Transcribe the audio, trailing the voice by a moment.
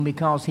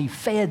because he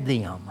fed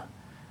them,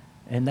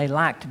 and they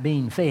liked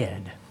being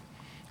fed,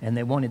 and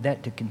they wanted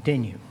that to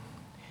continue.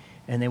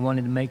 And they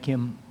wanted to make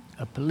him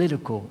a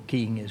political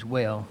king as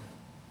well.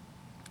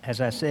 As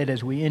I said,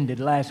 as we ended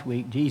last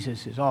week,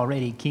 Jesus is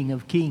already King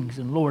of Kings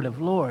and Lord of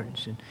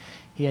Lords, and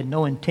he had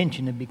no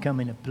intention of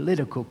becoming a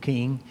political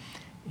king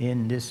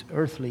in this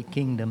earthly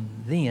kingdom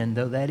then,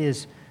 though that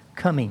is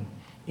coming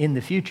in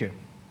the future.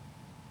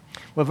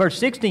 Well, verse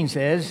 16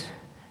 says,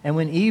 "And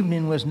when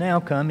evening was now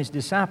come, his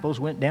disciples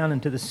went down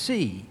into the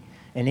sea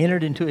and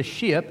entered into a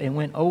ship and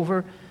went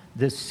over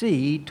the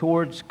sea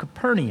towards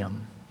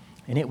Capernaum.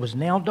 And it was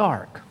now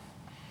dark,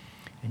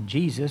 and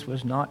Jesus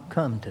was not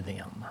come to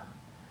them.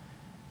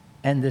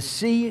 And the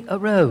sea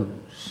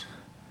arose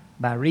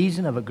by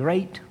reason of a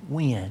great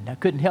wind." I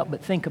couldn't help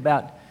but think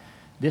about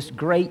this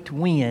great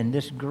wind,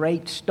 this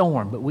great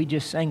storm, but we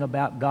just sang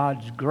about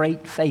God's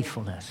great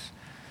faithfulness.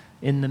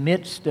 In the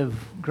midst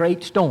of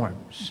great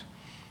storms,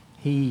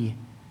 he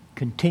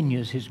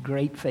continues his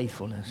great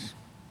faithfulness.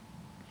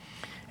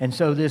 And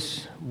so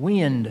this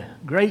wind,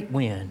 great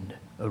wind,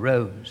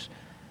 arose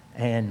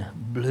and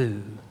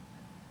blew.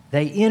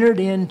 They entered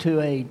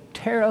into a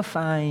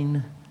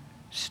terrifying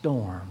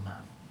storm.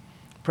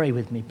 Pray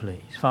with me,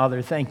 please.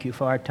 Father, thank you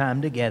for our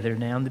time together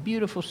now and the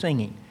beautiful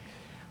singing.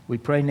 We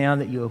pray now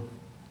that you'll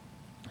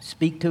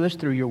speak to us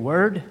through your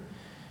word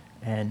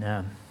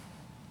and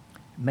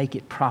make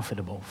it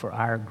profitable for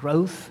our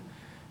growth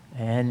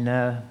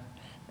and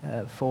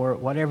for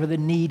whatever the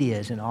need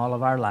is in all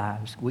of our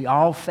lives. We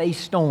all face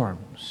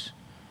storms,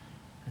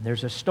 and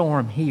there's a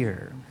storm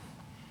here.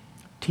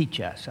 Teach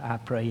us, I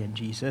pray in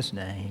Jesus'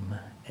 name.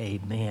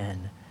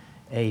 Amen.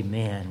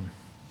 Amen.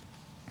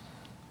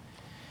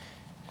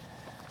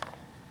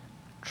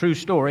 True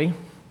story.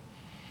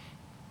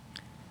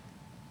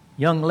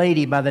 Young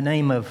lady by the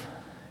name of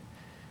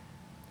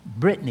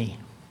Brittany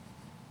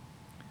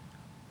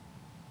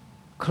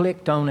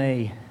clicked on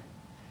a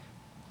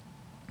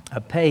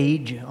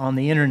page on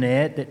the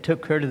internet that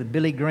took her to the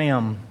Billy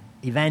Graham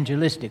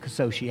Evangelistic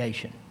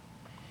Association.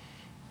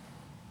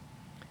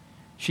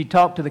 She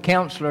talked to the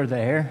counselor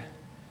there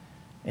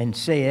and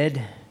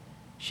said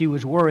she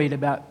was worried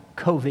about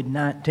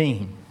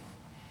COVID-19.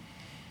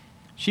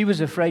 She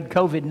was afraid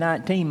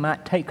COVID-19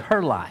 might take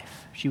her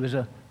life. She was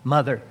a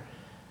mother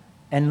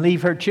and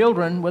leave her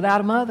children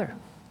without a mother.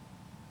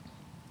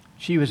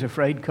 She was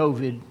afraid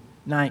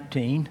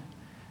COVID-19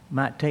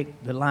 might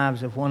take the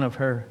lives of one of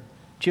her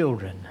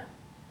children.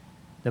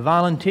 The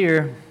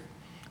volunteer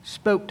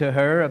spoke to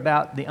her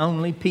about the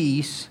only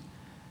peace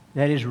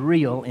that is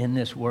real in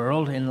this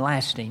world and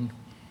lasting,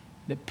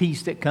 the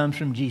peace that comes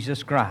from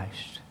Jesus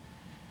Christ.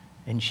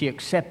 And she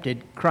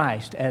accepted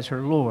Christ as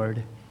her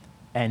Lord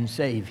and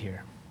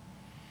Savior.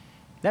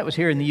 That was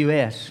here in the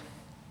U.S.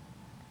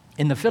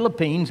 In the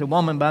Philippines, a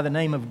woman by the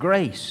name of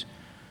Grace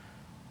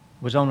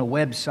was on a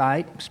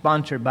website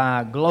sponsored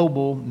by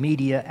Global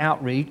Media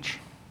Outreach.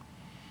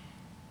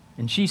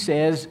 And she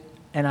says,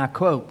 and I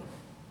quote,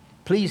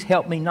 "Please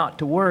help me not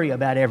to worry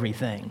about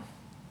everything.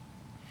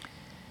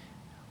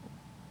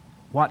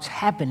 What's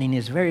happening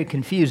is very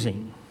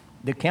confusing."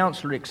 The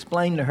counselor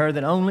explained to her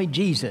that only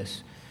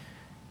Jesus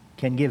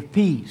can give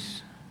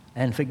peace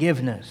and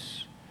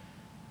forgiveness.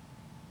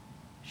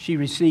 She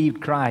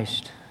received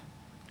Christ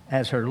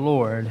as her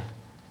Lord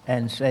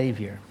and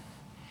Savior.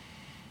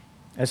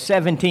 A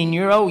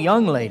 17-year-old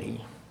young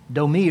lady,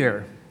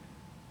 Domir,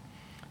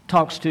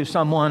 talks to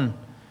someone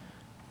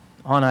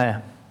on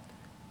a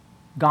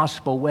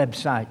gospel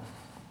website.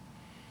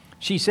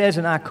 She says,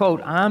 and I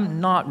quote,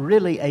 "I'm not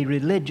really a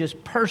religious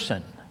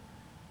person,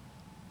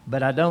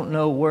 but I don't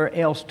know where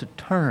else to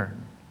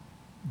turn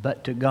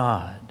but to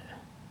God."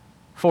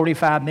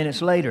 45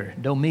 minutes later,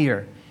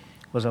 Domir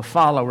was a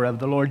follower of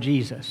the Lord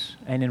Jesus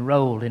and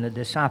enrolled in a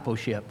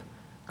discipleship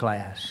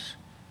class.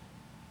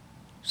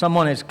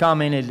 Someone has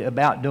commented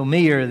about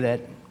Domir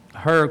that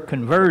her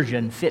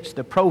conversion fits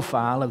the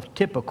profile of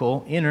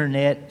typical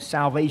internet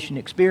salvation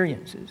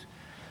experiences.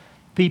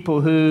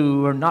 People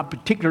who are not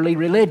particularly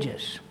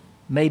religious,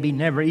 maybe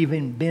never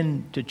even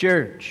been to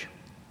church.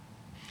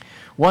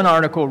 One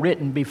article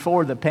written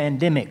before the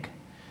pandemic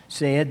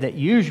said that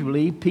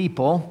usually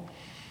people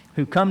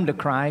who come to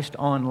Christ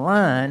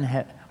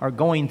online are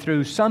going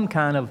through some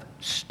kind of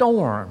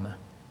storm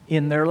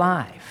in their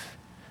life.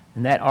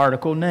 And that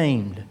article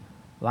named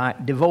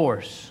like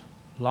divorce,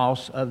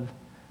 loss of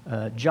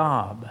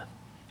job,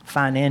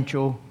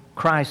 financial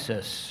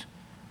crisis,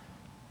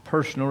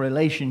 personal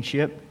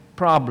relationship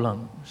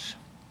problems.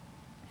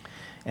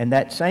 And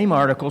that same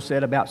article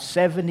said about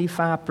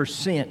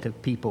 75%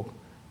 of people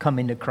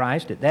coming to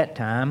Christ at that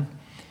time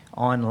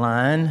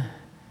online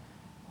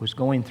was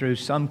going through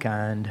some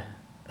kind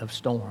of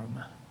storm.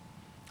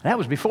 That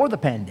was before the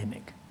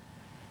pandemic.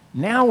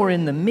 Now we're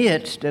in the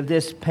midst of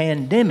this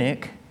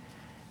pandemic,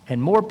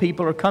 and more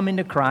people are coming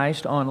to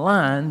Christ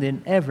online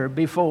than ever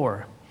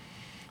before.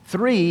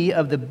 3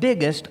 of the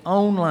biggest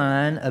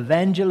online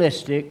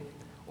evangelistic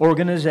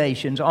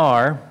organizations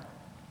are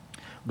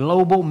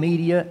Global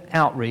Media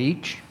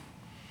Outreach,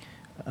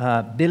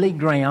 Billy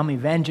Graham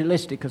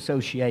Evangelistic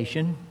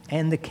Association,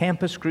 and the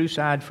Campus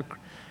Crusade for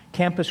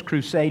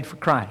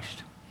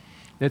Christ.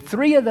 The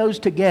three of those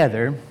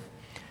together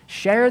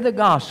share the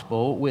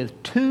gospel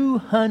with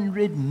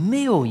 200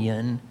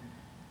 million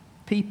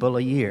people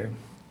a year.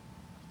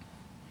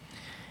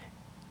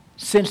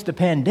 Since the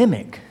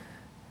pandemic,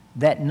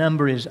 that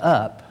number is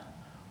up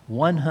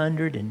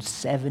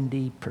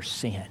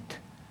 170%.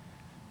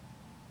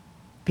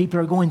 People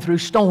are going through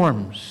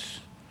storms.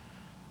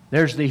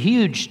 There's the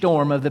huge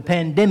storm of the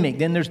pandemic.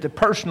 Then there's the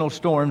personal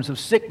storms of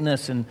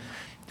sickness and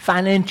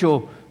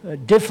financial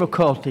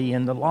difficulty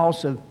and the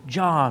loss of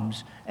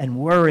jobs and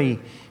worry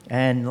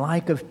and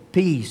lack of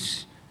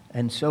peace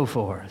and so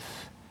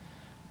forth.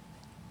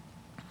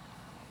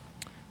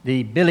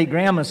 The Billy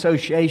Graham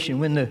Association,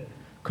 when the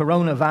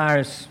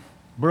coronavirus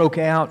broke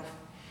out,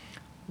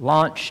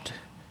 launched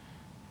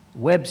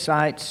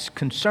websites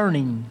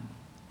concerning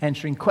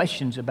answering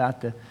questions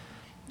about the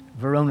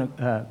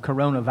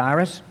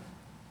coronavirus.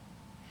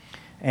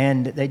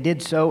 And they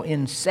did so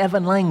in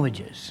 7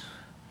 languages.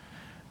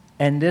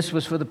 And this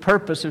was for the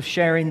purpose of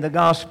sharing the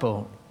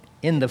gospel.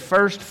 In the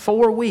first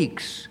 4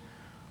 weeks,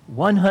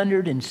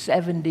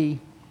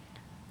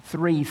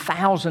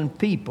 173,000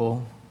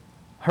 people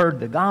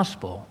heard the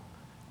gospel.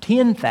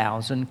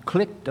 10,000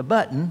 clicked a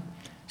button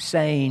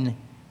saying,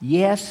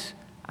 "Yes,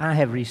 I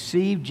have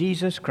received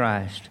Jesus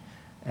Christ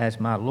as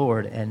my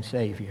Lord and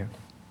Savior."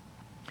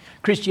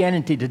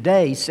 Christianity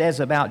Today says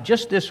about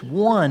just this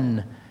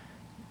one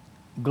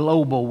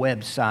global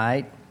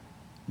website,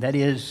 that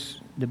is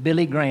the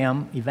Billy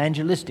Graham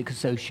Evangelistic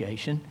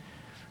Association,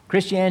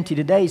 Christianity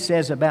Today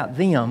says about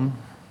them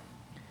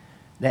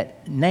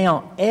that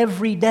now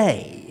every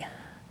day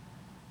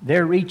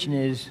they're reaching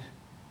as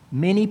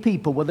many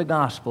people with the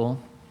gospel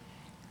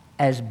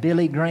as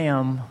Billy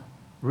Graham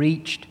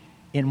reached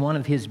in one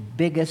of his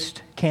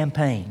biggest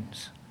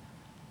campaigns.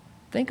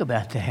 Think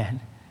about that.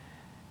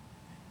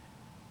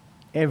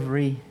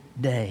 Every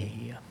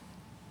day.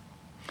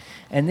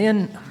 And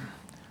then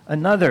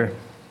another,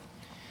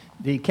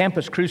 the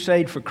Campus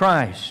Crusade for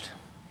Christ,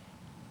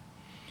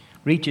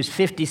 reaches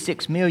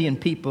 56 million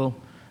people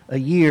a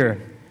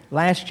year.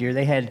 Last year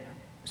they had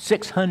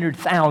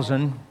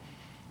 600,000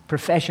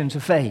 professions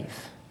of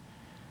faith.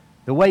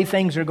 The way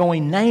things are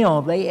going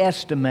now, they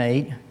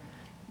estimate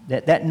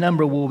that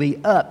number will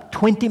be up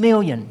 20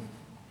 million.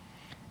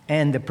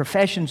 And the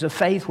professions of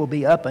faith will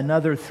be up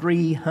another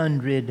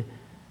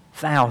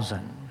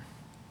 300,000.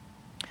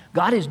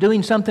 God is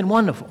doing something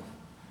wonderful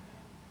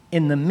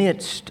in the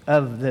midst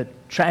of the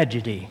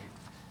tragedy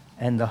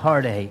and the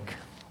heartache.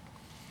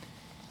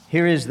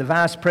 Here is the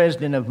vice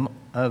president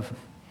of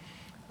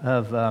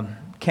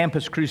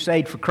Campus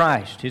Crusade for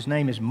Christ. His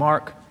name is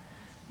Mark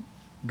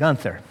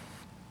Gunther.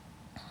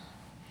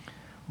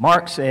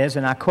 Mark says,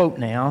 and I quote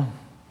now,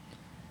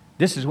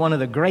 "This is one of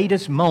the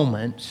greatest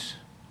moments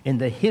in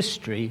the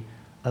history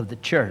of the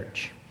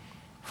church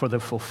for the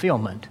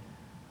fulfillment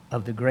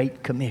of the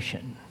Great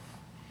Commission."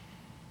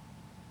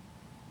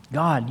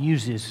 God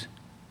uses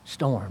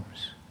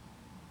storms.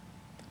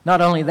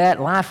 Not only that,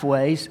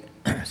 Lifeways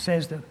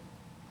says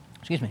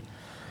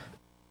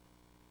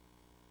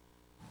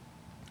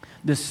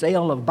the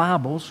sale of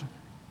Bibles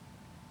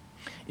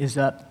is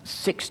up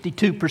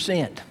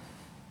 62%.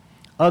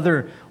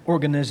 Other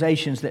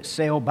organizations that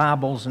sell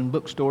Bibles and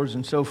bookstores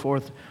and so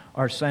forth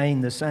are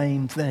saying the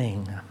same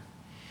thing.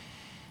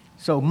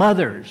 So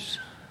mothers,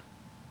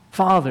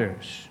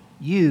 fathers,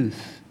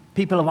 youth,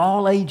 people of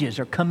all ages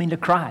are coming to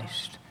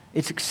Christ.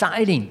 It's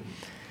exciting.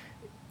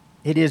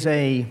 It is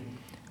a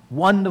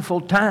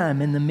wonderful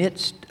time in the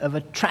midst of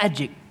a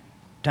tragic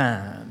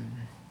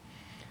time.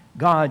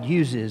 God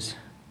uses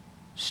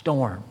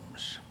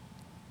storms.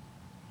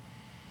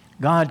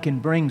 God can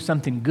bring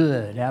something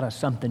good out of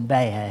something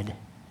bad.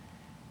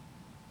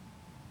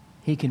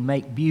 He can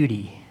make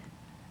beauty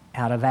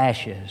out of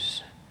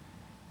ashes.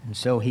 And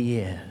so He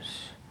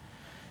is.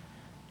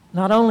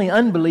 Not only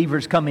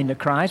unbelievers coming to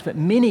Christ, but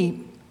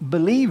many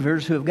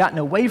believers who have gotten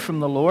away from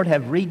the Lord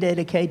have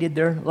rededicated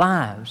their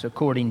lives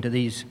according to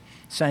these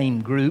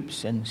same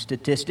groups and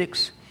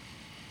statistics.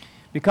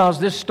 Because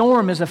this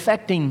storm is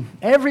affecting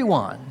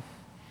everyone.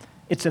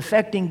 It's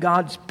affecting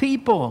God's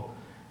people.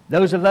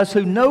 Those of us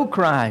who know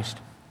Christ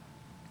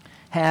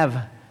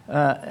have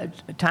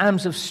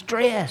times of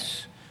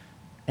stress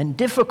and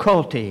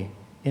difficulty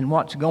in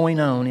what's going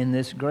on in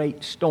this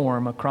great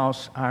storm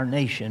across our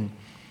nation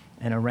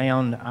and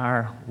around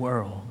our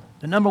world.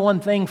 The number one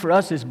thing for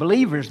us as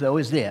believers, though,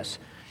 is this: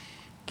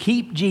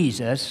 keep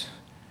Jesus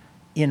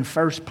in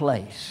first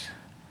place.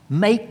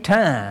 Make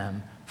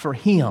time for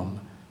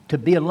Him, to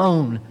be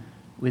alone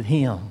with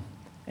Him,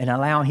 and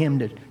allow Him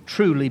to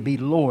truly be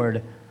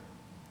Lord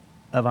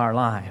of our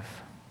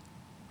life.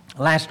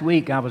 Last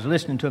week, I was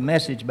listening to a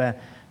message by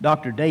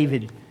Dr.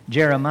 David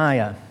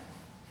Jeremiah,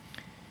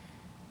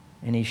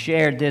 and he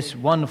shared this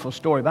wonderful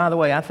story. By the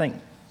way, I think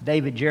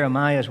David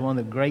Jeremiah is one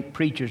of the great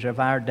preachers of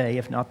our day,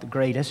 if not the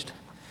greatest.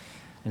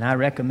 And I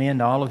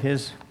recommend all of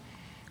his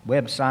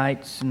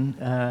websites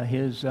and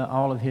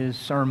all of his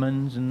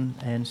sermons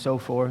and so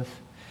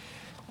forth.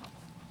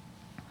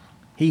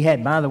 He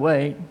had, by the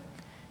way,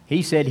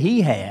 He said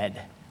he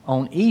had,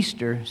 on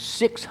Easter,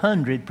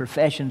 600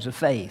 professions of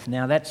faith.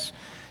 Now that's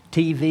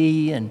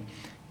TV and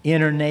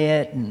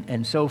internet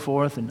and so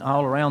forth and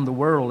all around the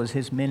world as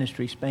his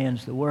ministry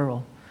spans the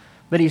world.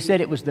 But he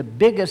said it was the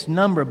biggest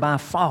number by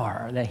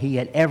far that he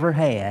had ever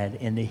had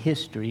in the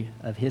history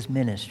of his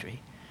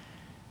ministry,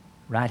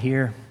 right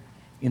here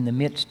in the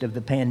midst of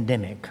the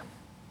pandemic.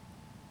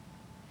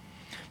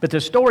 But the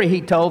story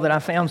he told that I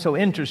found so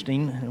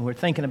interesting, and we're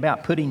thinking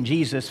about putting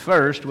Jesus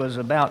first, was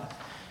about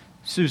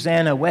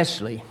Susanna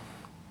Wesley.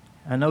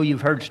 I know you've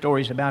heard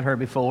stories about her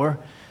before.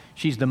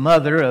 She's the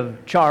mother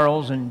of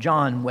Charles and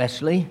John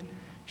Wesley.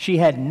 She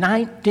had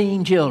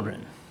 19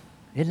 children.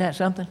 Isn't that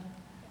something?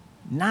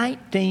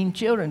 19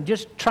 children.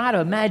 Just try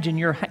to imagine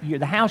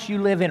the house you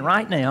live in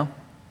right now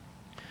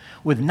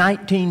with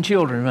 19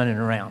 children running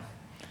around.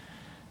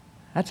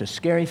 That's a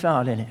scary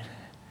thought, isn't it?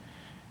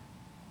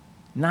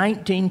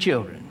 19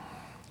 children.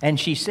 And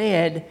she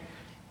said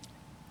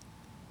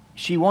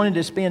she wanted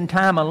to spend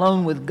time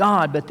alone with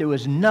God, but there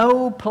was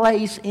no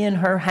place in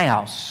her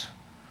house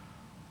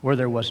where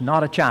there was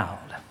not a child.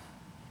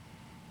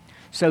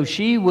 So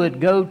she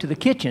would go to the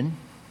kitchen,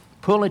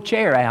 pull a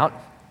chair out,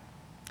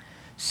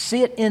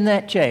 sit in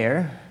that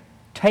chair,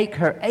 take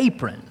her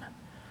apron,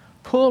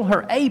 pull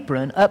her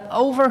apron up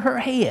over her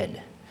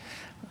head,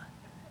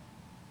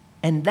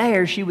 and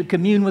there she would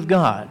commune with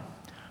God.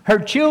 Her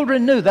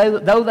children knew,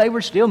 though they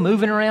were still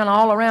moving around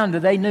all around her,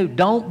 they knew,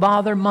 don't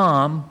bother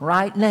Mom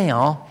right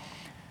now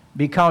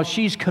because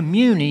she's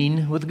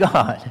communing with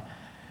God.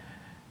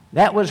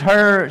 That was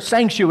her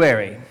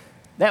sanctuary.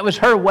 That was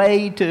her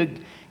way to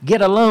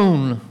get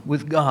alone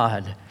with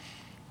God.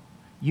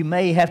 You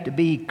may have to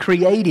be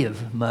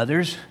creative,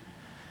 mothers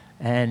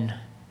and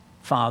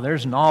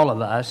fathers and all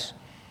of us,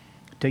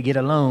 to get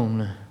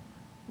alone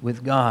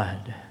with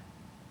God.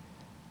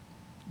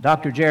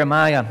 Dr.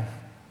 Jeremiah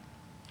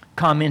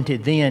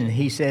commented then,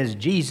 he says,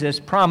 Jesus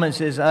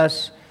promises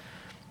us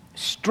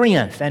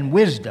strength and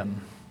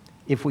wisdom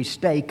if we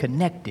stay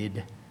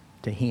connected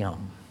to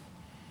Him.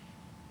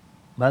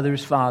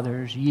 Mothers,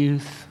 fathers,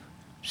 youth,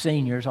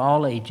 seniors,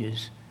 all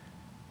ages,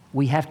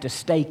 we have to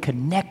stay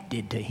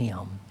connected to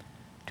Him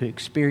to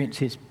experience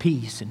His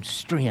peace and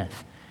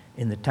strength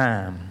in the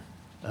time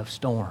of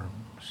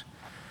storms.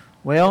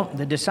 Well,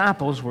 the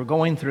disciples were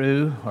going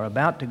through, or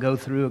about to go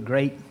through, a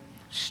great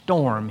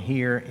storm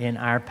here in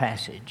our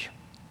passage.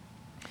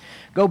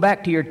 Go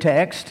back to your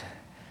text.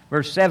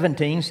 Verse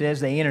 17 says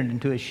they entered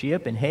into a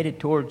ship and headed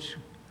towards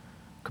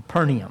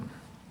Capernaum.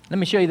 Let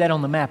me show you that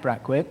on the map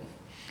right quick.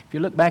 If you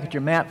look back at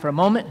your map for a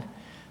moment,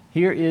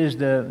 here is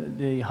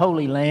the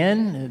Holy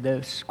Land.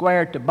 The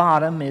square at the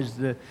bottom is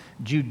the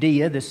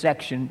Judea, the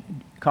section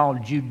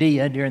called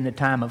Judea during the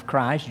time of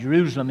Christ.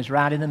 Jerusalem is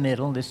right in the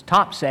middle. This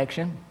top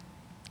section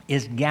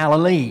is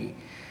Galilee.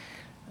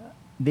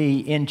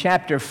 In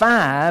chapter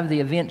 5, the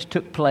events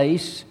took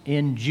place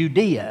in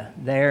Judea,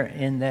 there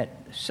in that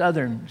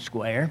southern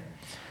square.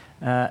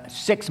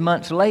 6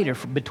 months later,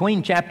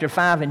 between chapter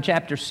 5 and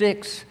chapter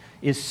 6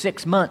 is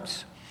 6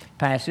 months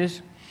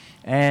passes.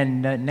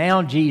 And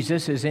now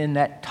Jesus is in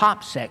that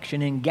top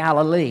section in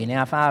Galilee.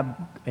 Now,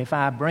 if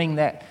I bring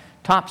that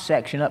top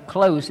section up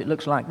close, it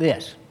looks like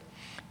this.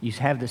 You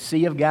have the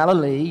Sea of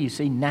Galilee. You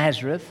see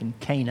Nazareth and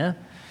Cana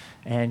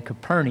and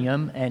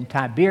Capernaum and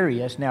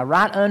Tiberias. Now,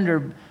 right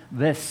under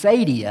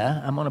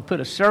Bethsaida, I'm going to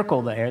put a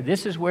circle there.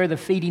 This is where the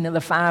feeding of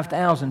the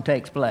 5,000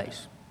 takes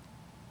place.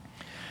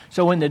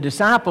 So when the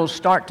disciples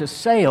start to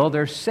sail,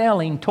 they're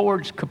sailing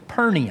towards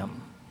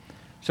Capernaum.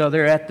 So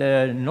they're at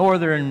the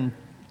northern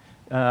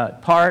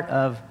part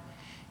of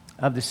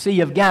the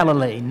Sea of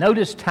Galilee.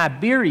 Notice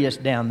Tiberias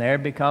down there,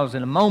 because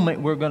in a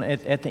moment we're going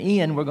to, at the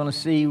end, we're going to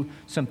see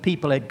some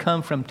people had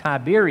come from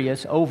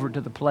Tiberias over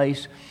to the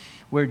place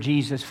where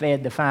Jesus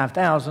fed the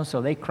 5,000,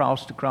 so they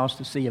crossed across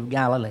the Sea of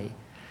Galilee.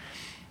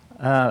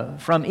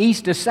 From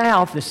east to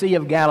south, the Sea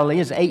of Galilee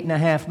is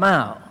 8.5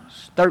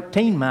 miles,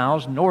 13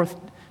 miles north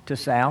to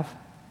south,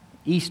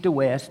 east to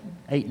west,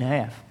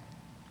 8.5.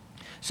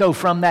 So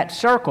from that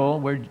circle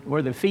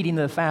where the feeding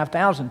of the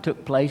 5,000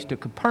 took place to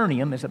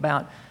Capernaum is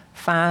about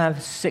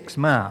 5-6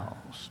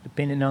 miles,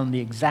 depending on the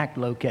exact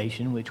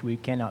location, which we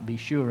cannot be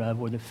sure of,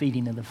 where the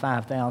feeding of the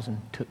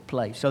 5,000 took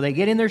place. So they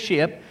get in their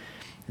ship,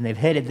 and they've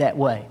headed that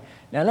way.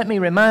 Now let me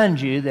remind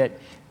you that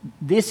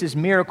this is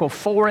miracle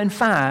 4 and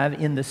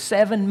 5 in the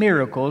 7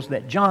 miracles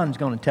that John's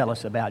going to tell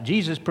us about.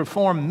 Jesus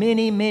performed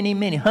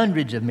many,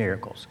 hundreds of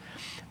miracles.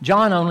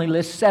 John only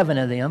lists 7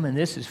 of them, and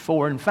this is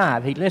 4 and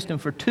 5. He lists them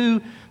for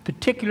 2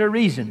 particular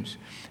reasons: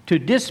 to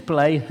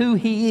display who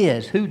He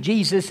is, who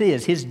Jesus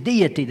is, His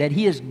deity, that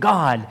He is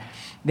God,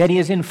 that He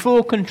is in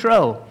full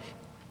control.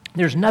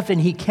 There's nothing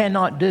He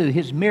cannot do.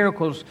 His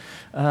miracles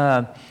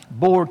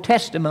bore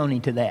testimony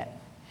to that.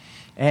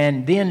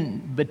 And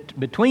then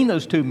between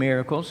those 2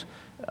 miracles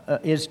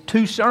is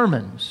 2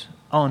 sermons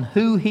on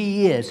who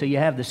He is. So you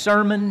have the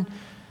sermon,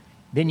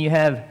 then you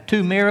have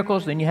 2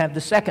 miracles, then you have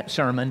the second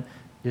sermon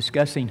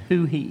discussing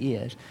who He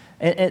is.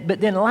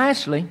 But then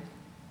lastly,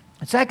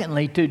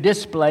 Secondly, to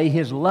display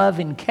His love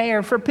and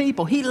care for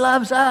people. He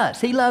loves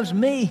us. He loves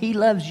me. He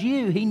loves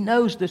you. He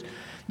knows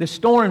the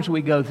storms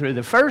we go through.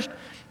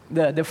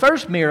 The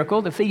first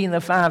miracle, the feeding of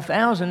the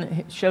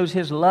 5,000, shows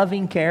His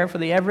loving care for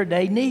the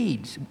everyday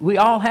needs. We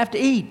all have to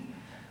eat.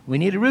 We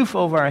need a roof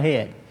over our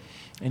head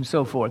and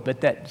so forth. But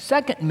that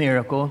second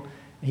miracle,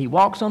 He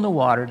walks on the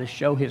water to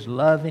show His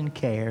love and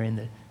care in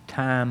the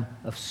time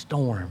of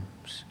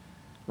storms.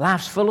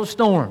 Life's full of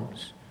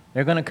storms.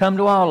 They're going to come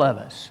to all of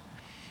us.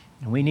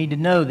 And we need to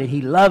know that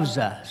He loves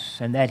us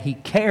and that He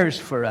cares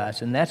for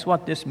us. And that's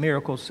what this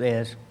miracle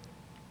says,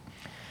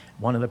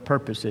 one of the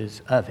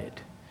purposes of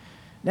it.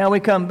 Now we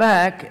come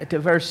back to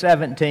verse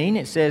 17.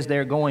 It says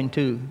they're going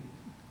to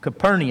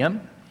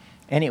Capernaum,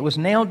 and it was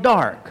now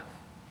dark,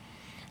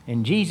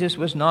 and Jesus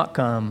was not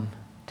come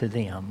to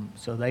them.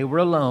 So they were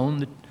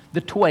alone, the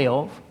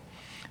 12.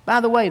 By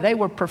the way, they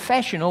were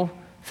professional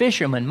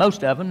fishermen,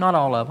 most of them, not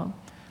all of them.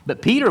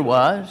 But Peter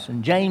was,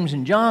 and James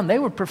and John, they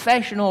were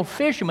professional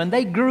fishermen.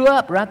 They grew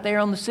up right there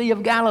on the Sea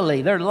of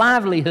Galilee. Their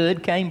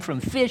livelihood came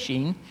from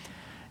fishing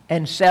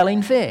and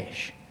selling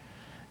fish.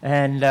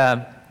 And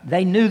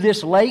they knew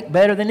this lake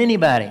better than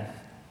anybody.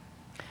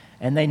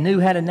 And they knew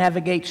how to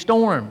navigate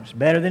storms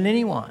better than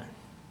anyone.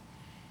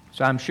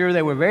 So I'm sure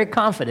they were very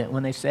confident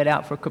when they set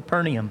out for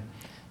Capernaum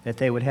that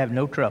they would have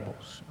no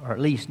troubles, or at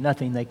least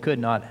nothing they could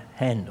not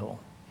handle.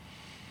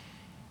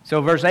 So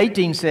verse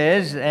 18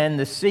 says, and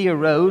the sea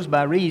arose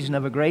by reason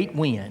of a great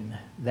wind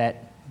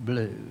that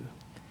blew.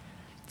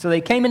 So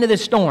they came into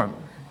this storm.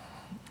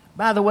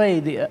 By the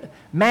way,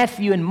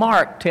 Matthew and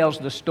Mark tells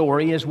the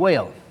story as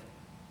well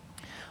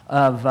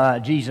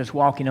of Jesus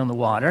walking on the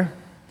water.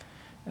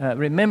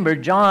 Remember,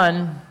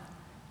 John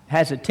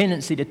has a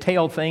tendency to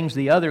tell things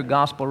the other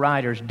gospel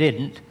writers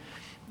didn't.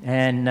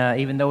 And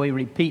even though he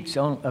repeats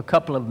on a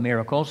couple of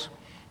miracles,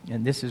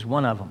 and this is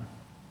one of them.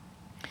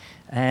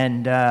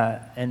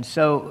 And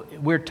so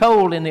we're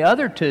told in the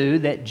other two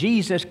that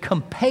Jesus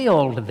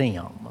compelled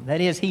them.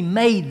 That is, He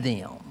made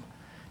them.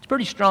 It's a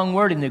pretty strong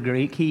word in the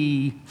Greek.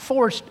 He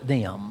forced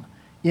them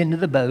into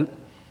the boat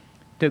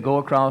to go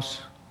across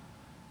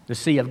the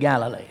Sea of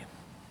Galilee.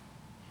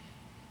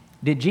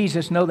 Did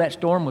Jesus know that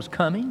storm was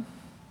coming?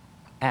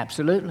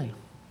 Absolutely.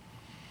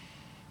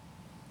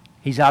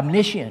 He's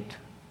omniscient,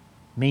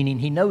 meaning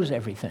He knows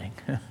everything.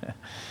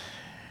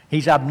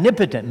 He's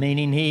omnipotent,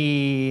 meaning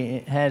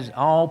He has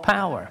all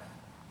power.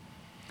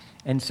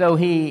 And so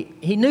he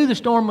knew the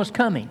storm was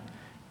coming.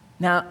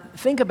 Now,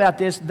 think about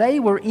this.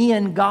 They were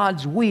in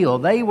God's will.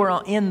 They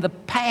were in the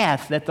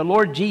path that the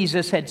Lord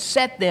Jesus had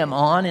set them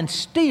on, and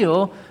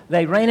still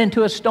they ran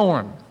into a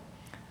storm.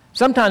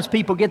 Sometimes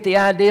people get the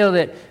idea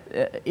that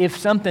if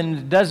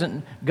something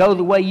doesn't go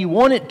the way you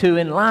want it to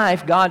in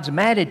life, God's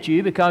mad at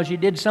you because you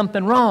did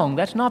something wrong.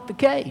 That's not the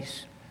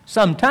case.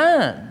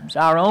 Sometimes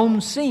our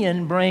own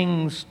sin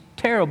brings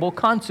terrible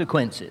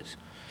consequences.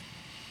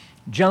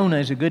 Jonah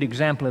is a good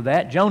example of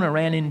that. Jonah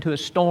ran into a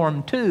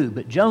storm too,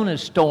 but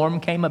Jonah's storm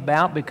came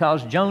about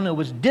because Jonah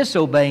was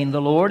disobeying the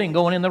Lord and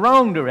going in the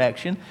wrong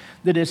direction.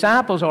 The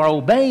disciples are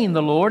obeying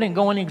the Lord and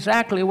going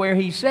exactly where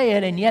He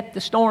said, and yet the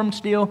storms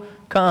still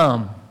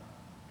come.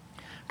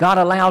 God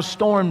allows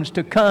storms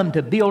to come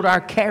to build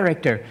our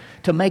character,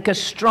 to make us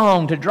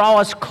strong, to draw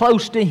us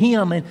close to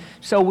Him, and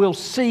so we'll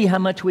see how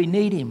much we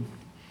need Him.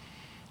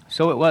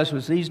 So it was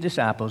with these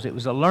disciples. It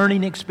was a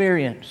learning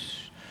experience.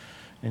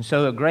 And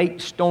so a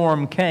great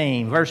storm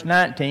came. Verse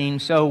 19,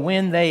 so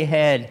when they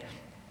had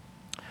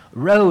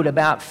rowed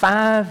about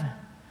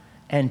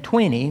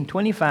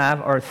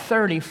 25 or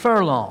 30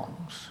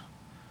 furlongs,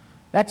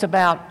 that's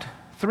about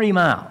 3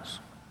 miles.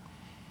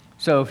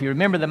 So if you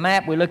remember the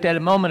map we looked at a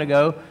moment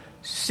ago,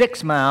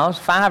 6 miles,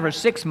 5 or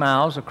 6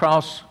 miles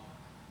across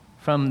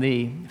from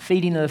the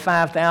feeding of the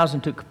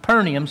 5,000 to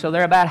Capernaum, so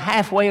they're about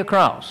halfway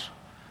across.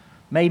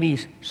 Maybe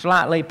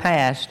slightly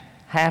past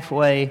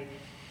halfway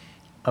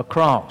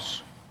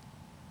across.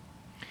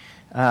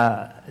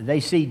 They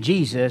see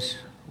Jesus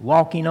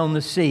walking on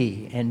the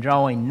sea and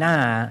drawing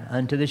nigh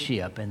unto the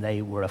ship, and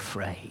they were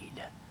afraid.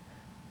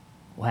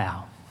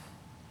 Wow.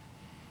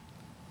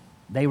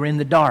 They were in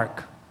the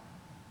dark.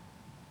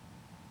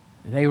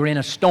 They were in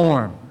a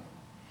storm.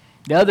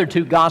 The other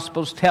two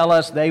Gospels tell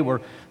us they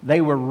were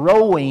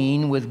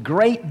rowing with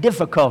great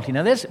difficulty.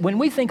 Now, this, when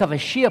we think of a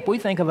ship, we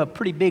think of a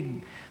pretty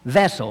big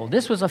vessel.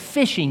 This was a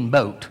fishing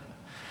boat,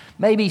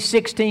 maybe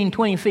 16,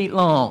 20 feet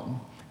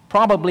long.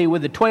 Probably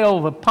with the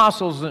 12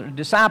 apostles,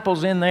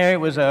 disciples in there, it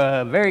was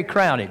very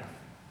crowded.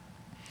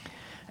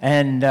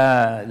 And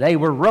they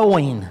were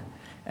rowing,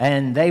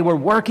 and they were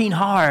working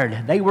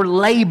hard. They were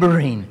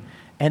laboring,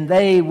 and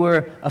they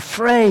were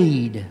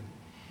afraid.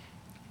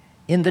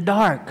 In the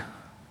dark,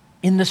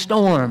 in the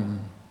storm,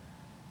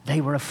 they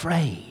were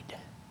afraid.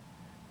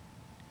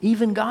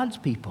 Even God's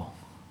people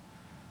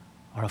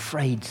are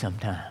afraid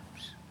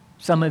sometimes.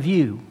 Some of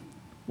you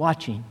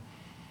watching,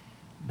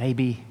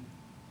 maybe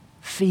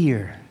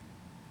fear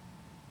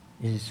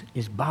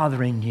is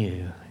bothering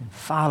you and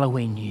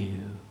following you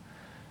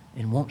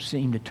and won't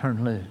seem to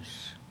turn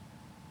loose.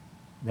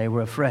 They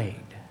were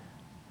afraid.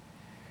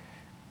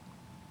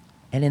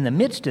 And in the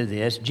midst of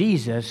this,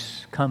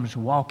 Jesus comes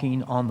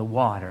walking on the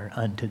water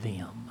unto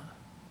them.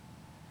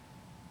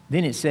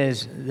 Then it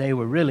says they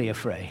were really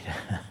afraid.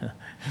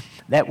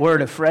 That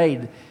word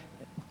afraid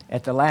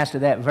at the last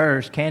of that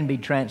verse can be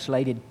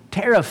translated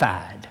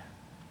terrified.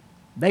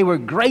 They were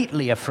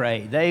greatly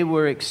afraid. They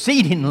were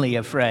exceedingly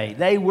afraid.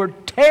 They were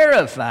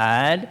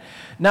terrified.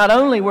 Not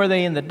only were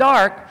they in the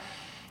dark,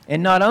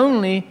 and not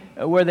only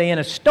were they in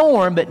a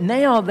storm, but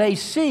now they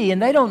see, and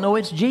they don't know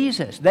it's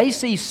Jesus. They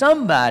see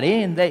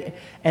somebody,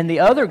 and the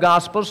other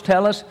Gospels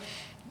tell us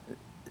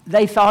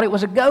they thought it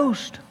was a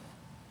ghost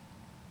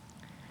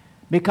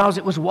because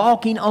it was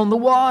walking on the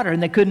water,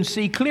 and they couldn't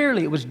see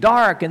clearly. It was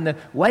dark, and the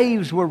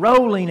waves were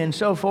rolling and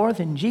so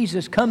forth, and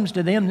Jesus comes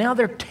to them. Now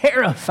they're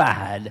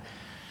terrified.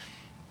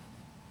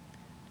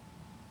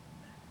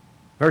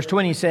 Verse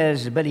 20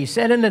 says, "But he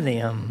said unto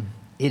them,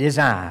 It is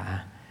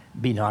I,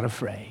 be not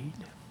afraid."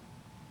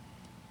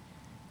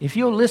 If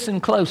you'll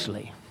listen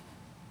closely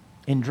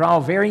and draw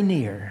very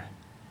near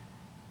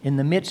in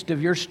the midst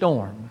of your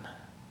storm,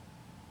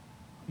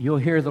 you'll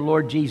hear the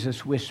Lord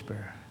Jesus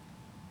whisper,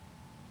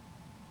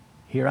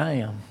 "Here I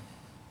am.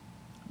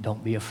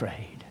 Don't be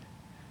afraid.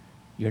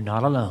 You're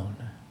not alone.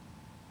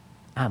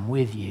 I'm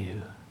with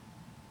you.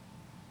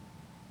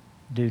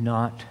 Do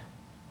not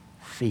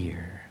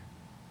fear."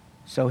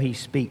 So he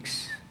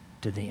speaks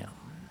to them.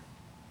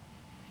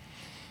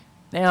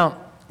 Now,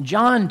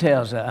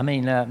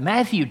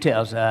 Matthew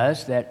tells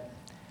us that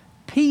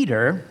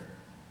Peter,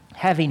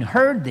 having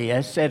heard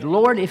this, said,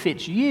 "Lord, if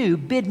it's you,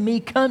 bid me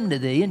come to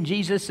thee." And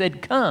Jesus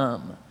said,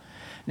 "Come."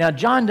 Now,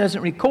 John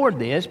doesn't record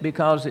this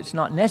because it's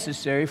not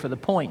necessary for the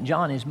point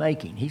John is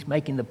making. He's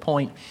making the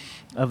point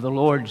of the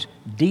Lord's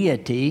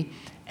deity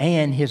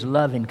and his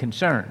love and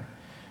concern.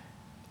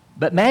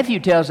 But Matthew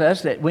tells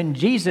us that when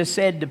Jesus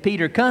said to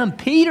Peter, "Come,"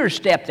 Peter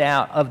stepped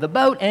out of the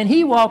boat and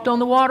he walked on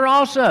the water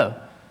also.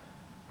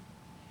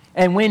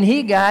 And when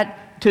he got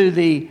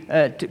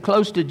to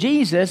close to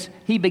Jesus,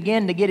 he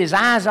began to get his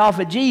eyes off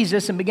of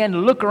Jesus and began to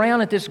look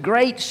around at this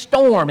great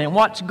storm and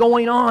what's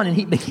going on, and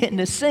he began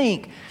to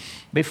sink.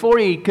 Before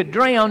he could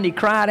drown, he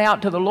cried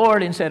out to the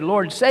Lord and said,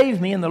 "Lord, save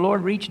me," and the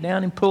Lord reached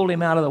down and pulled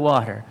him out of the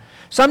water.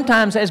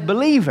 Sometimes as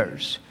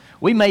believers,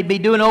 we may be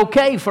doing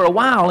okay for a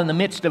while in the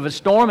midst of a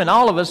storm, and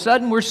all of a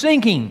sudden we're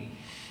sinking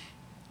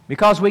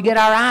because we get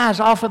our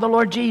eyes off of the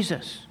Lord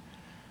Jesus.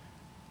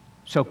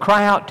 So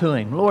cry out to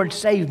him, "Lord,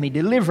 save me,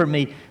 deliver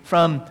me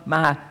from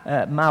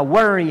my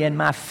worry and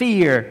my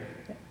fear,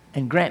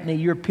 and grant me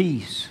your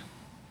peace."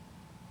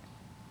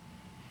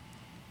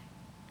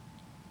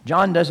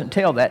 John doesn't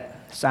tell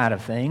that side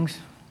of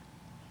things.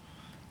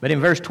 But in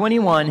verse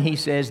 21, he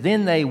says,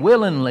 "Then they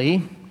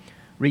willingly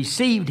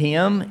received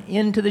him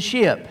into the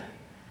ship,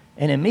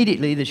 and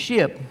immediately the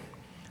ship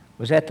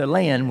was at the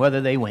land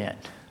whither they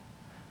went."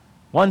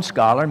 One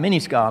scholar, many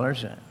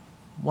scholars,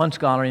 one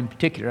scholar in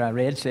particular I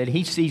read, said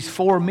he sees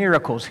 4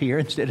 miracles here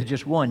instead of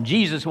just one.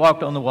 Jesus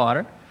walked on the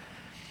water.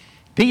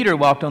 Peter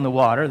walked on the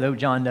water, though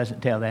John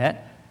doesn't tell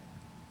that.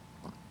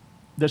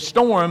 The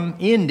storm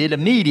ended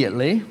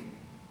immediately,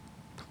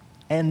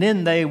 and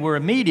then they were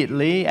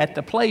immediately at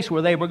the place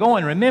where they were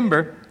going.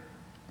 Remember,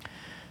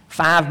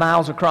 5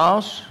 miles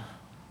across,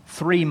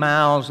 3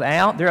 miles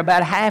out. They're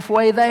about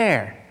halfway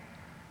there.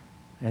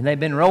 And they've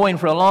been rowing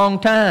for a long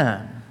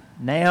time.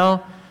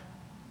 Now,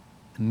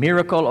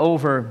 miracle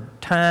over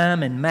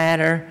time and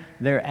matter,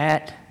 they're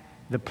at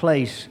the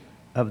place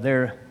of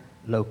their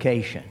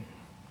location.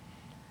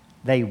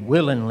 They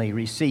willingly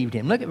received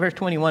him. Look at verse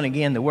 21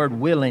 again, the word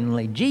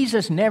willingly.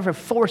 Jesus never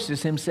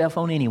forces himself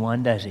on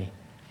anyone, does he?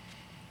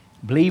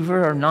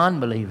 Believer or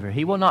non-believer.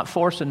 He will not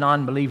force a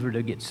non-believer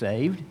to get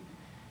saved.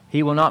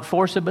 He will not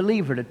force a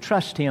believer to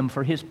trust him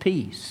for his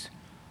peace.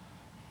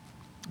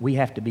 We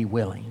have to be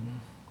willing.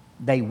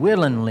 They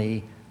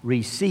willingly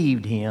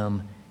received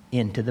him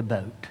into the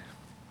boat,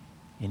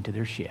 into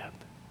their ship.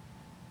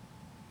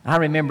 I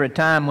remember a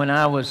time when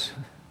I was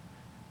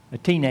a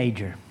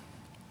teenager,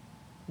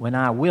 when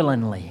I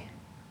willingly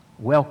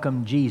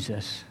welcomed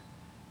Jesus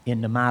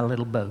into my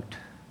little boat.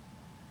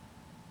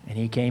 And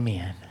he came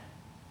in,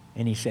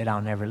 and he said,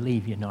 "I'll never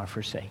leave you nor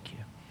forsake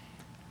you."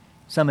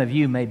 Some of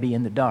you may be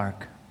in the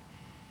dark,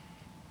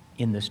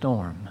 in the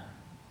storm,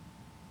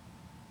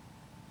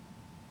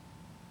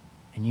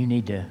 and you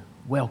need to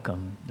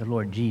welcome the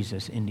Lord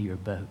Jesus into your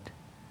boat.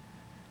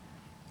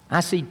 I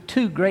see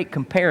 2 great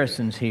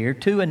comparisons here,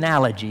 2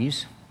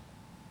 analogies,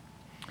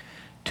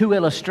 2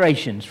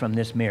 illustrations from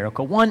this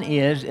miracle. One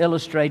is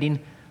illustrating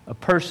a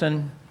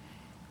person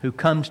who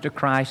comes to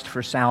Christ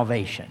for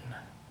salvation.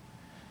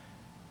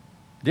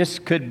 This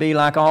could be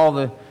like all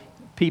the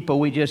people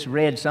we just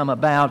read some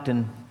about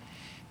and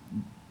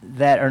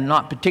that are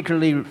not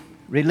particularly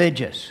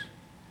religious.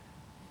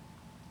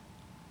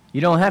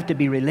 You don't have to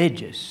be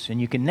religious,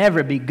 and you can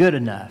never be good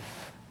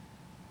enough.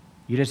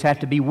 You just have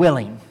to be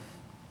willing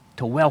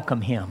to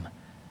welcome him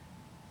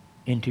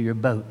into your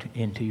boat,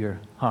 into your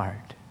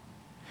heart.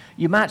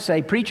 You might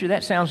say, "Preacher,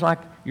 that sounds like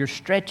you're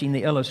stretching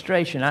the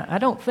illustration." I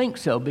don't think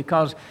so,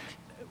 because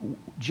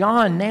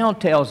John now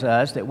tells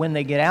us that when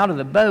they get out of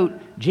the boat,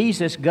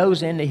 Jesus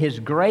goes into his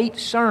great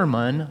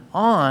sermon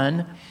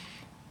on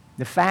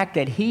the fact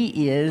that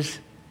he is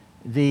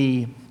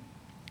the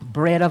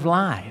bread of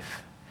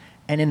life.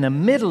 And in the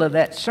middle of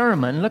that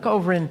sermon, look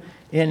over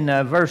in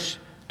verse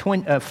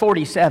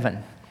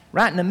 47.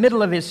 Right in the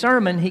middle of his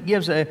sermon, he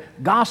gives a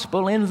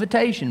gospel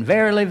invitation.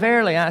 Verily,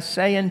 verily, I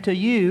say unto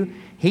you,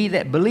 he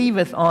that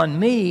believeth on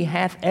me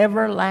hath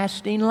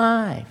everlasting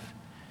life.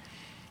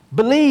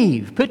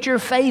 Believe, put your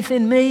faith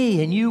in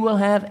me, and you will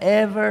have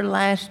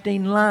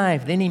everlasting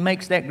life. Then he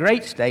makes that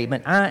great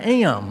statement, I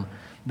am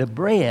the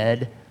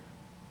bread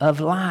of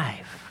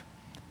life.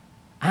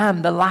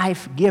 I'm the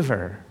life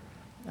giver.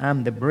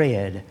 I'm the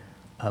bread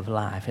of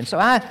life. And so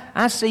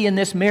I see in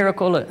this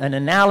miracle an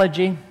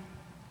analogy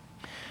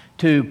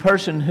to a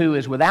person who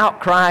is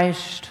without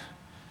Christ,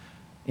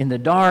 in the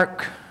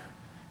dark,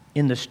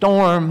 in the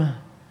storm,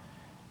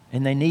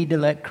 and they need to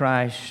let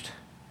Christ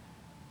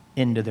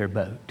into their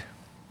boat.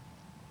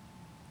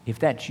 If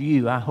that's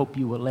you, I hope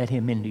you will let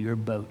him into your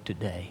boat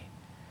today.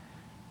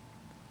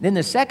 Then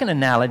the second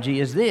analogy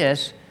is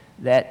this,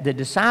 that the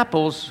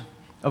disciples,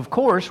 of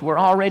course, were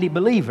already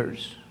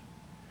believers.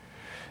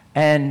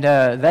 And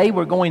they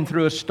were going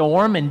through a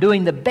storm and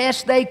doing the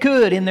best they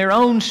could in their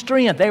own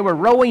strength. They were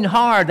rowing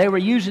hard. They were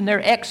using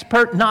their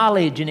expert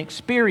knowledge and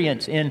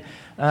experience in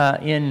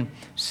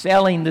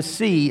sailing the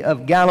Sea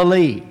of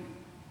Galilee.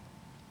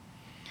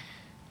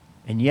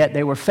 And yet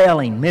they were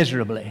failing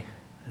miserably.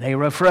 They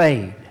were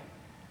afraid.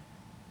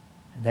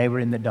 They were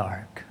in the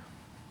dark.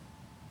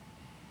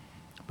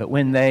 But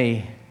when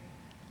they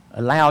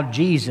allowed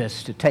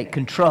Jesus to take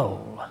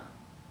control,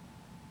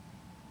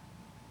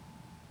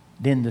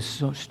 then the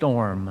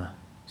storm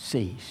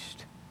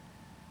ceased.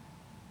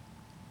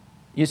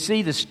 You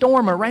see, the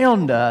storm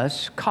around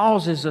us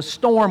causes a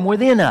storm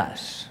within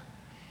us.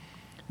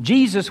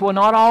 Jesus will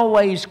not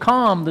always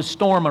calm the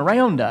storm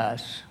around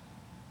us,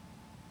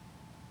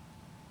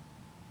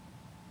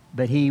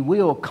 but he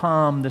will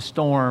calm the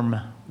storm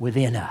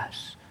within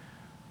us.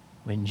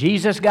 When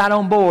Jesus got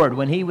on board,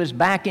 when he was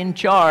back in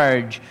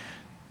charge,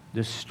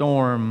 the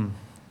storm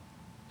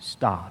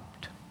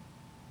stopped.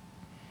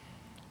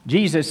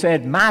 Jesus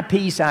said, my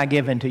peace I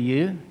give unto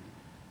you.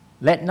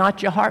 Let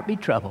not your heart be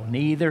troubled,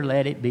 neither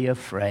let it be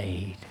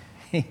afraid.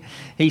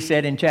 He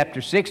said in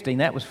chapter 16,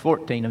 that was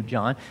 14 of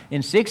John.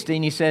 In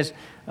 16 he says,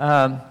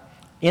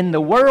 in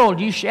the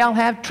world you shall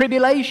have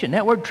tribulation.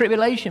 That word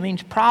tribulation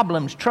means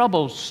problems,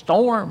 troubles,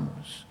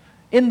 storms.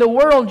 In the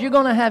world you're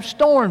going to have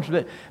storms,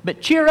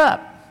 but cheer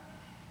up.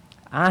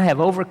 I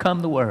have overcome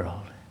the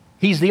world.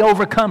 He's the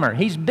overcomer.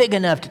 He's big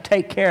enough to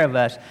take care of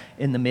us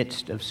in the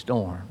midst of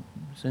storms.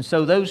 And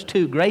so those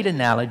two great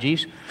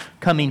analogies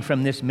coming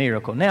from this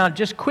miracle. Now,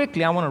 just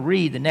quickly, I want to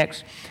read the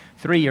next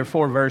 3 or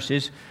 4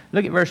 verses.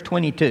 Look at verse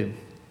 22.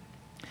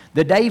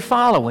 The day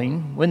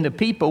following, when the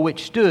people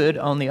which stood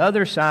on the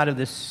other side of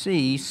the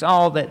sea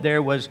saw that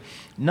there was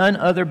none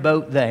other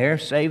boat there,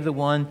 save the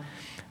one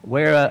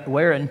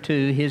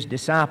whereunto his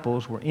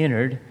disciples were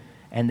entered,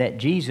 and that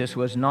Jesus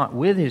was not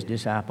with his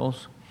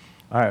disciples,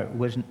 or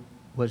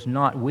was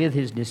not with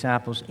his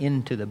disciples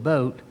into the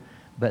boat,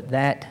 but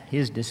that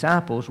his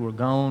disciples were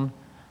gone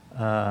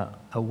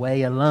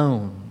away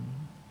alone.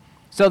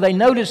 So they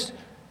noticed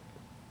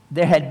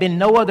there had been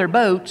no other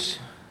boats.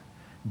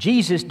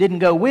 Jesus didn't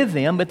go with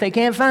them, but they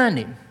can't find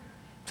him.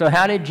 So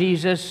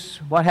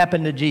what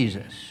happened to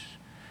Jesus?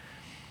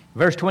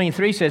 Verse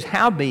 23 says,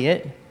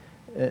 howbeit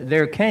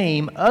there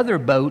came other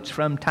boats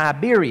from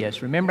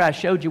Tiberias. Remember I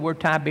showed you where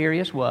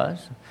Tiberias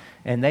was,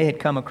 and they had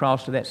come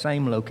across to that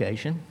same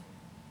location.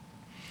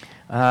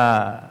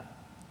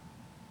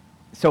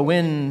 So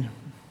when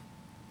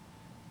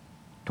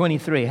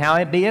 23,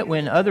 howbeit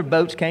when other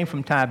boats came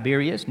from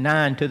Tiberias,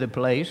 nigh to the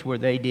place where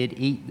they did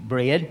eat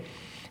bread,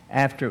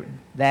 after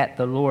that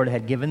the Lord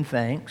had given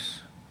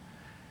thanks.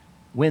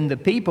 When the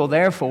people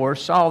therefore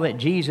saw that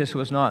Jesus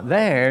was not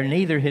there,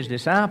 neither his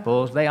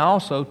disciples, they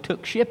also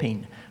took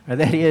shipping. Or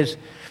that is,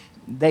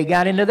 they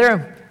got into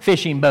their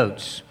fishing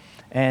boats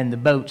and the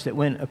boats that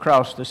went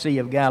across the Sea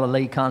of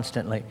Galilee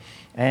constantly.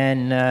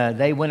 And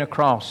they went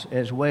across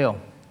as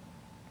well.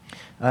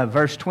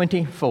 Verse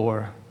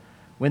 24,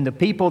 when the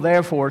people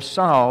therefore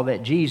saw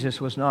that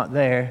Jesus was not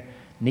there,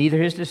 neither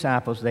his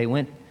disciples,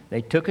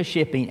 they took a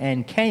shipping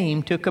and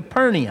came to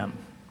Capernaum,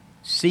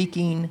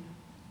 seeking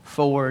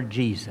for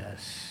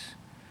Jesus.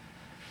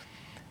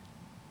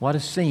 What a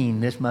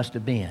scene this must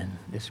have been,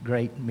 this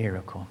great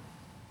miracle.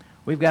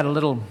 We've got a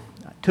little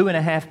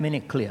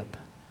 2.5-minute clip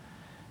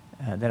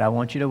that I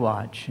want you to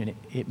watch, and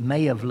it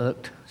may have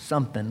looked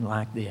something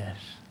like this.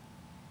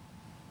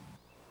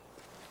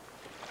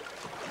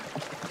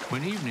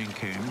 When evening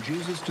came,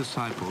 Jesus'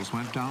 disciples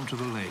went down to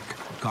the lake,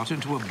 got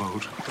into a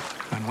boat,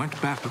 and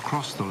went back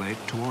across the lake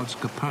towards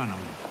Capernaum.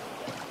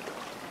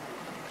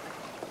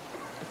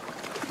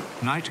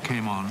 Night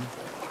came on,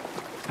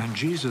 and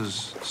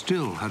Jesus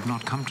still had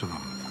not come to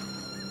them.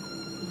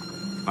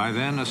 By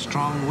then a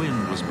strong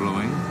wind was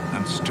blowing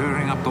and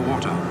stirring up the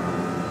water.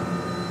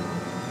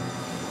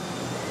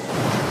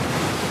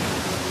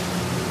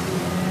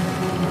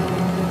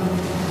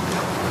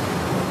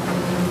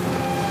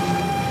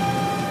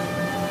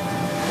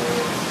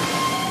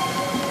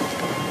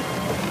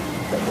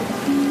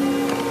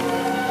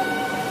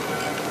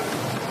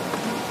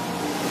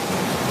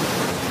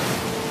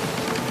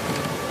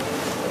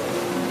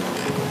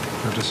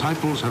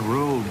 disciples had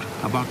rowed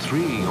about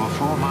 3 or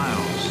 4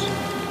 miles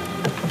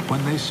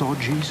when they saw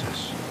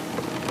Jesus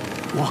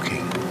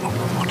walking on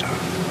the water.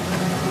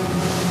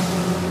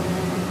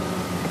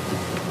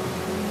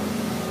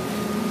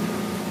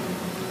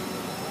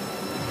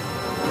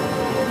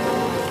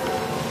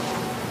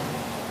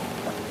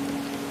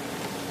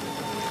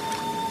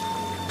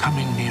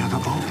 Coming near the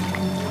boat,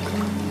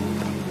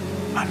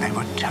 and they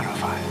were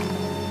terrified.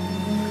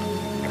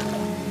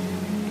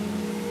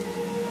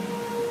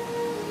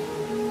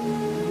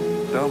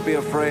 Don't be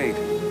afraid.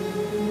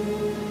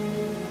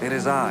 It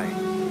is I.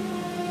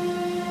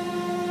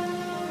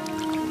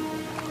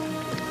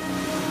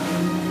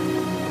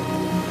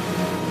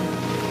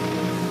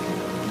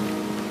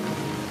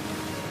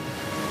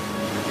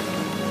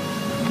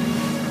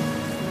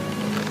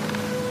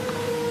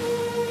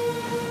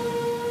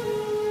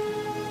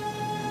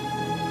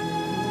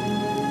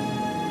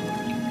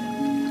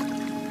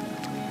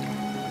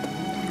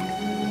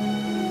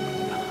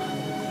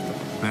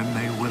 Then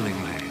they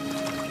willingly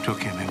took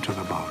him into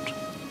the boat.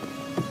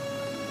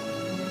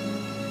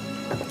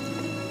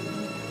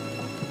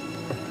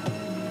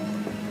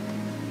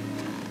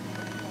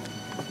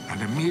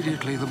 And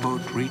immediately the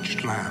boat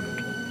reached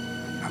land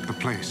at the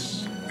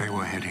place they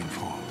were heading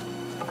for.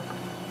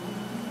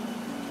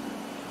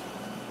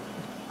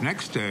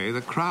 Next day,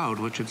 the crowd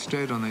which had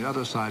stayed on the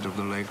other side of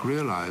the lake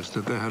realized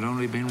that there had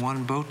only been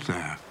one boat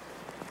there.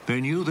 They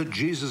knew that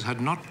Jesus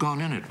had not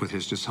gone in it with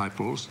his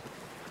disciples,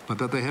 but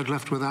that they had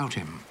left without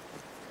him.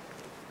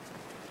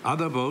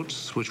 Other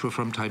boats, which were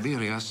from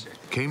Tiberias,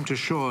 came to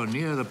shore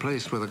near the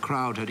place where the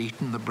crowd had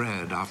eaten the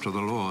bread after the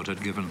Lord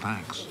had given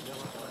thanks.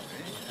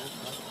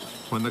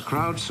 When the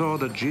crowd saw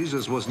that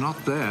Jesus was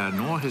not there,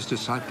 nor his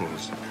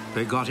disciples,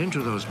 they got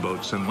into those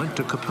boats and went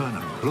to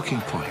Capernaum, looking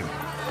for him.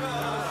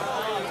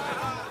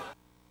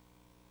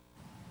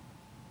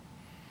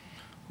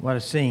 What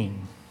a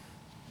scene.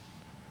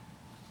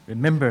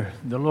 Remember,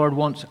 the Lord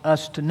wants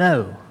us to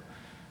know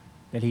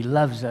that he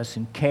loves us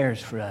and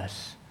cares for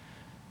us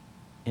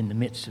in the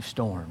midst of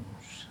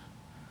storms.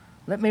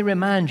 Let me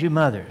remind you,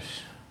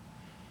 mothers,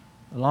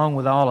 along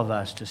with all of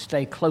us, to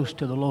stay close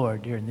to the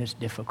Lord during this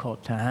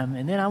difficult time.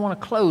 And then I want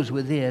to close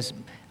with this.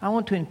 I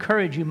want to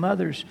encourage you,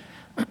 mothers,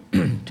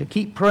 to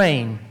keep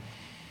praying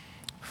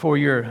for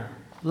your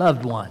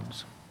loved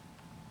ones.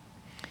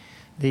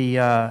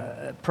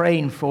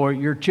 Praying for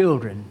your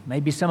children.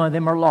 Maybe some of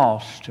them are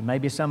lost, or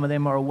maybe some of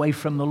them are away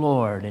from the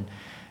Lord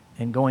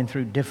and going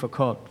through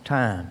difficult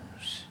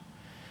times.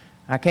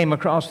 I came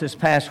across this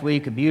past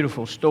week a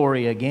beautiful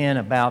story again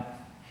about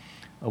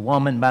a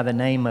woman by the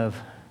name of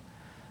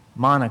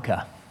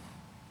Monica.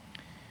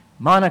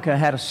 Monica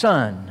had a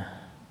son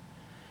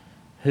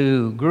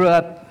who grew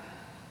up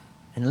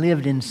and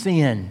lived in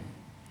sin.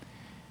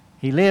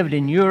 He lived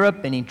in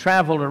Europe and he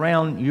traveled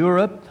around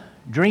Europe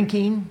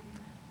drinking,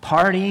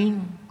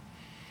 partying,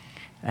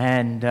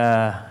 and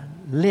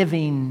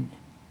living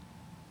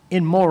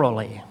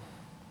immorally.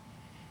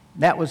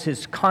 That was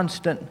his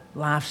constant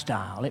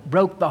lifestyle. It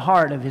broke the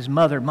heart of his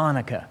mother,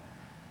 Monica,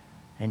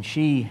 and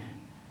she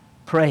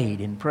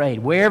prayed and prayed.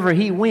 Wherever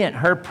he went,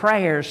 her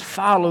prayers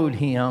followed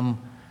him.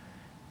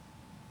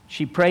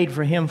 She prayed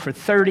for him for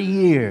 30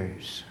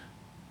 years.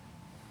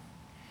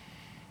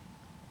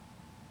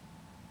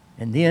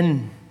 And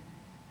then,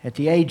 at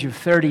the age of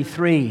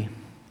 33,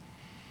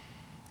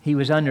 he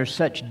was under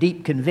such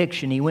deep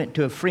conviction, he went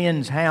to a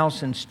friend's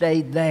house and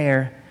stayed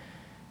there.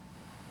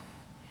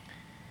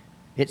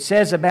 It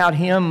says about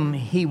him,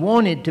 he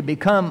wanted to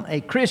become a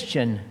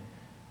Christian,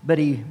 but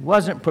he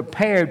wasn't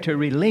prepared to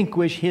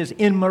relinquish his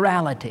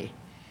immorality.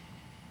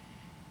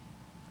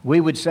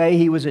 We would say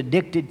he was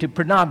addicted to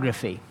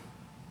pornography.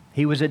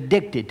 He was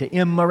addicted to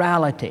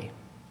immorality.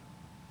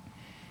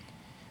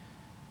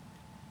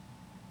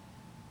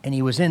 And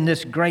he was in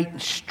this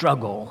great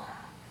struggle.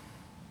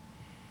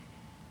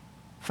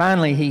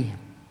 Finally, he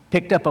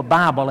picked up a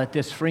Bible at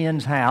this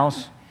friend's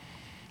house,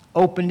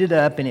 opened it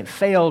up, and it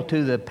fell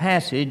to the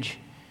passage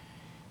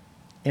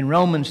in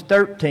Romans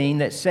 13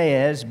 that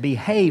says,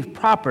 "Behave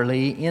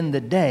properly in the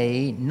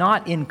day,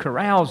 not in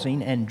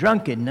carousing and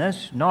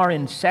drunkenness, nor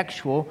in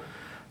sexual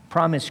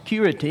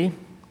promiscuity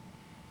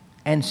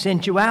and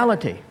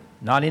sensuality,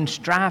 not in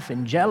strife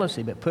and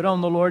jealousy, but put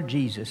on the Lord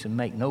Jesus and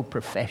make no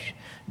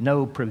provision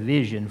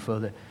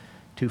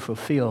to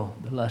fulfill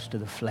the lust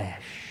of the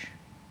flesh."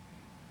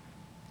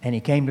 And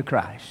he came to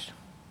Christ.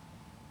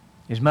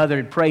 His mother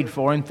had prayed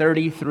for him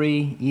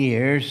 33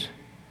 years,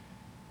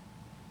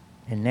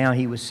 and now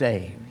he was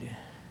saved.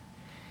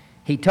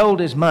 He told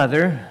his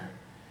mother,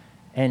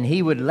 and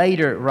he would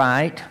later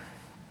write,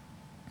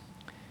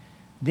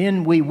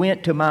 "Then we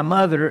went to my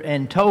mother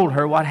and told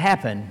her what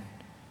happened.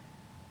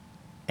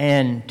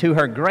 And to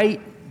her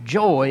great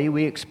joy,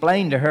 we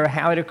explained to her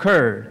how it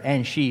occurred.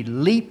 And she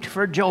leaped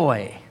for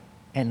joy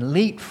and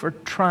leaped for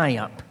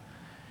triumph.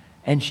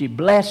 And she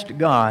blessed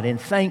God and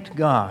thanked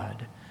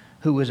God,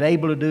 who was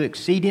able to do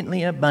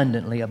exceedingly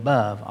abundantly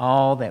above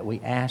all that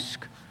we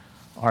ask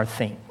or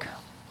think."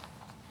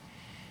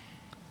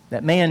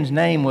 That man's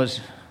name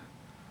was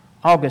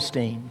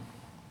Augustine.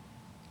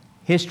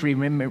 History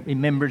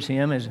remembers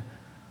him as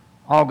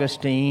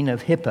Augustine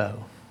of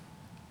Hippo,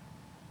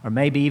 or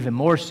maybe even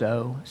more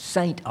so,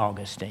 Saint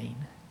Augustine.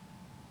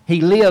 He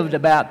lived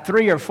about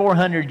 300 or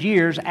 400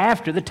 years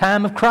after the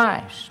time of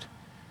Christ.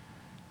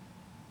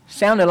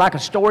 Sounded like a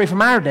story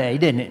from our day,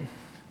 didn't it?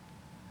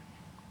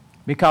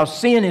 Because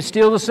sin is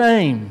still the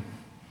same.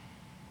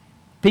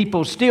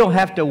 People still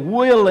have to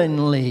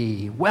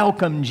willingly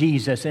welcome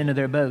Jesus into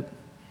their boat.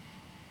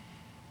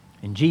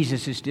 And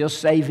Jesus is still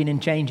saving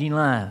and changing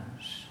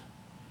lives.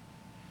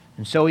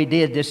 And so he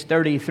did, this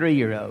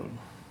 33-year-old.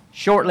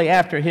 Shortly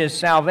after his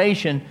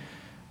salvation,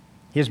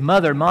 his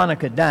mother,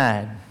 Monica,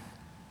 died.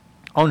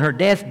 On her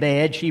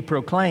deathbed, she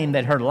proclaimed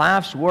that her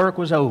life's work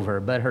was over,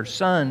 but her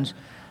son's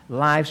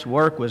life's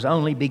work was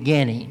only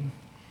beginning.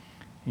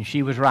 And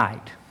she was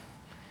right.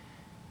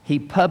 He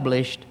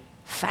published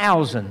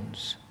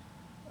thousands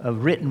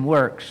of written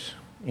works,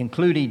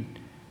 including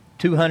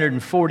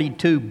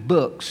 242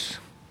 books,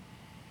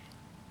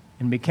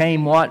 and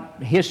became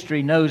what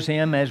history knows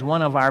him as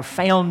one of our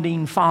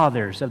founding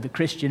fathers of the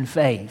Christian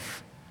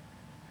faith,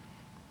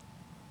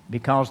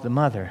 because the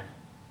mother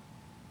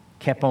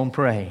kept on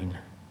praying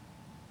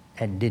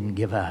and didn't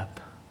give up.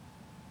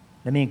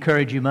 Let me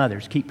encourage you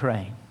mothers, keep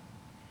praying.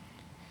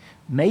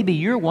 Maybe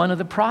you're one of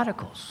the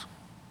prodigals.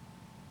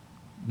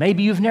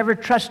 Maybe you've never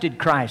trusted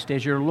Christ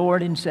as your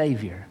Lord and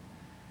Savior.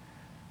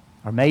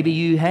 Or maybe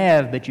you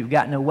have, but you've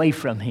gotten away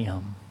from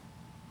Him.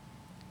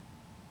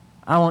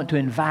 I want to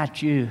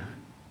invite you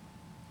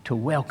to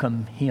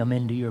welcome Him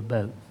into your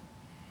boat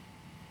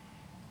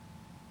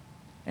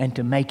and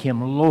to make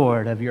Him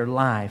Lord of your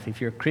life.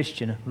 If you're a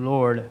Christian,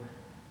 Lord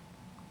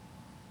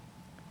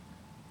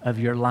of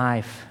your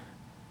life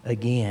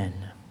again.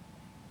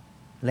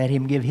 Let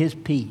Him give His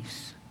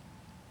peace,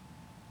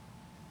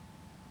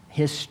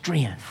 His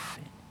strength,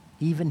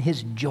 even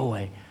His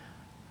joy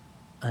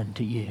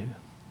unto you.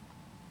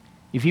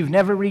 If you've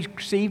never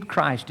received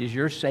Christ as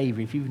your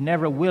Savior, if you've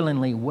never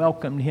willingly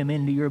welcomed Him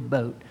into your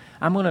boat,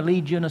 I'm going to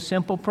lead you in a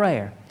simple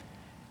prayer.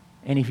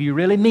 And if you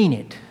really mean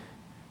it,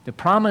 the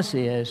promise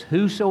is,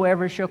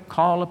 whosoever shall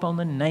call upon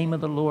the name of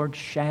the Lord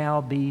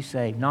shall be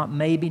saved. Not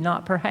maybe,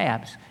 not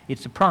perhaps.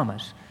 It's a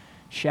promise.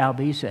 Shall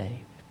be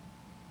saved.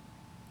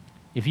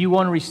 If you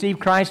want to receive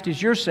Christ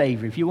as your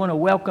Savior, if you want to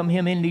welcome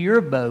Him into your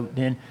boat,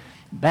 then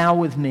bow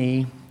with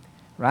me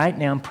right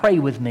now and pray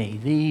with me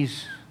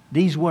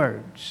these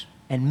words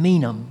and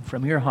mean them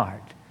from your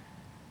heart.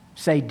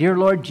 Say, Dear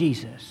Lord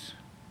Jesus.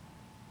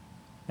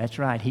 That's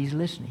right, He's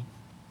listening.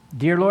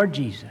 Dear Lord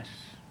Jesus,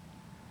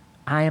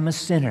 I am a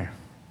sinner.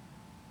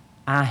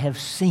 I have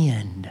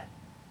sinned,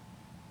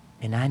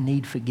 and I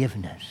need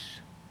forgiveness.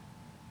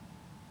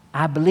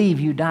 I believe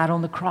You died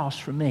on the cross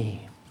for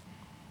me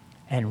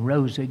and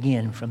rose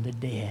again from the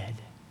dead.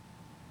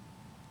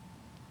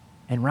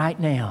 And right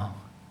now,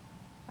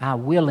 I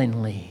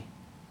willingly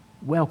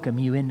welcome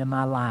You into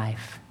my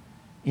life,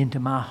 into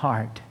my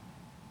heart,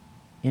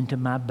 into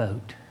my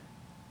boat.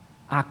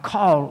 I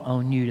call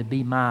on You to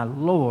be my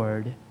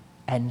Lord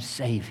and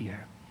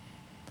Savior.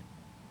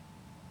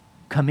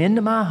 Come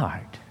into my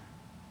heart,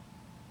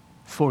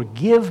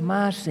 forgive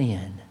my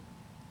sin,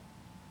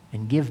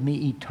 and give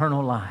me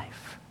eternal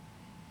life.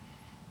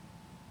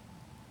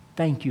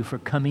 Thank You for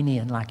coming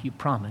in like You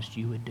promised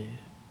You would do.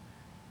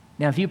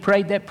 Now, if you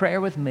prayed that prayer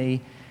with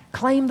me,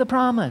 claim the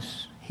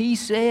promise. He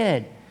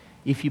said,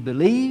 if you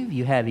believe,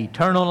 you have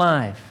eternal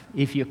life.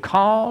 If you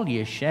call,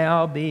 you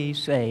shall be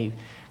saved.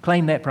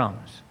 Claim that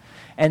promise.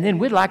 And then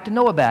we'd like to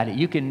know about it.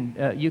 You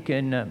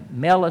can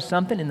mail us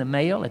something in the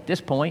mail. At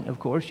this point, of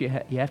course, you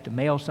have to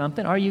mail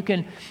something. Or you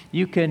can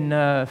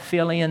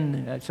fill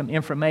in some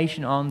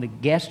information on the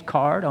guest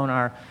card on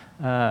our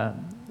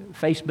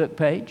Facebook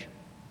page.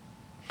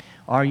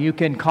 Or you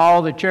can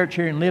call the church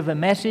here and leave a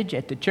message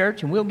at the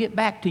church, and we'll get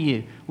back to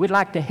you. We'd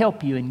like to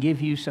help you and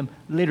give you some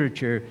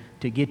literature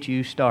to get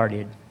you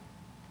started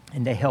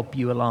and to help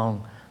you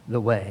along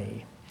the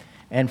way.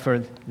 And for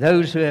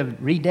those who have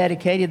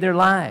rededicated their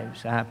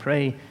lives, I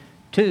pray,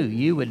 too,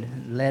 you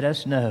would let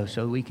us know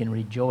so we can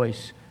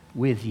rejoice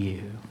with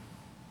you.